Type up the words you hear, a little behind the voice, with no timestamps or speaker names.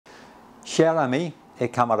Cher ami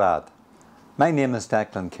et camarade, my name is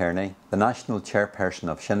Declan Kearney, the National Chairperson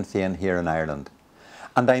of Sinn Féin here in Ireland,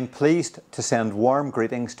 and I'm pleased to send warm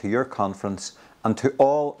greetings to your conference and to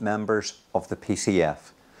all members of the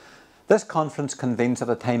PCF. This conference convenes at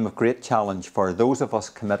a time of great challenge for those of us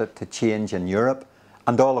committed to change in Europe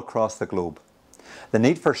and all across the globe. The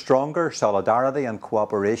need for stronger solidarity and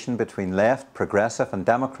cooperation between left, progressive and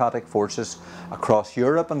democratic forces across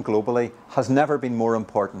Europe and globally has never been more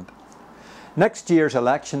important. Next year's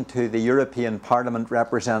election to the European Parliament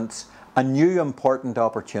represents a new important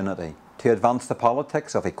opportunity to advance the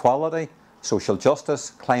politics of equality, social justice,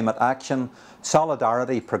 climate action,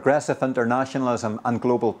 solidarity, progressive internationalism and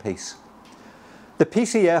global peace. The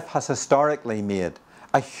PCF has historically made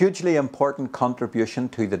a hugely important contribution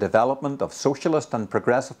to the development of socialist and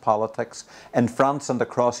progressive politics in France and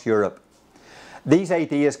across Europe. These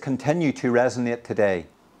ideas continue to resonate today.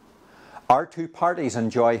 Our two parties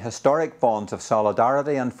enjoy historic bonds of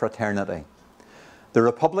solidarity and fraternity. The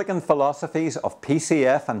Republican philosophies of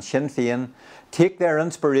PCF and Sinn Féin take their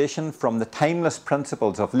inspiration from the timeless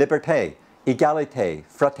principles of liberté, égalité,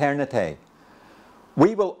 fraternité.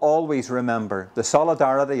 We will always remember the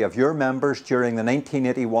solidarity of your members during the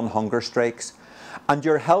 1981 hunger strikes and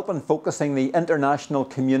your help in focusing the international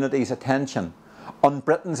community's attention on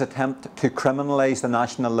Britain's attempt to criminalise the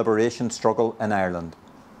national liberation struggle in Ireland.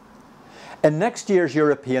 In next year's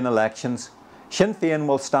European elections, Sinn Féin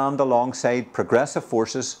will stand alongside progressive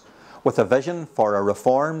forces with a vision for a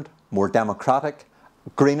reformed, more democratic,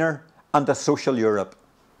 greener and a social Europe.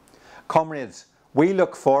 Comrades, we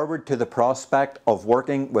look forward to the prospect of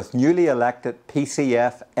working with newly elected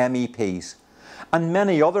PCF MEPs and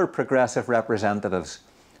many other progressive representatives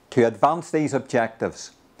to advance these objectives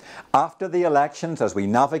after the elections as we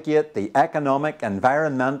navigate the economic,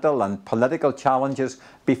 environmental and political challenges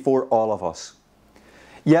before all of us.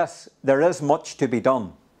 Yes, there is much to be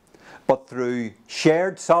done, but through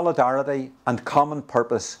shared solidarity and common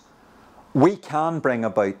purpose, we can bring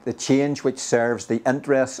about the change which serves the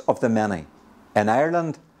interests of the many in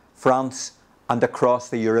Ireland, France and across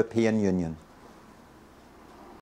the European Union.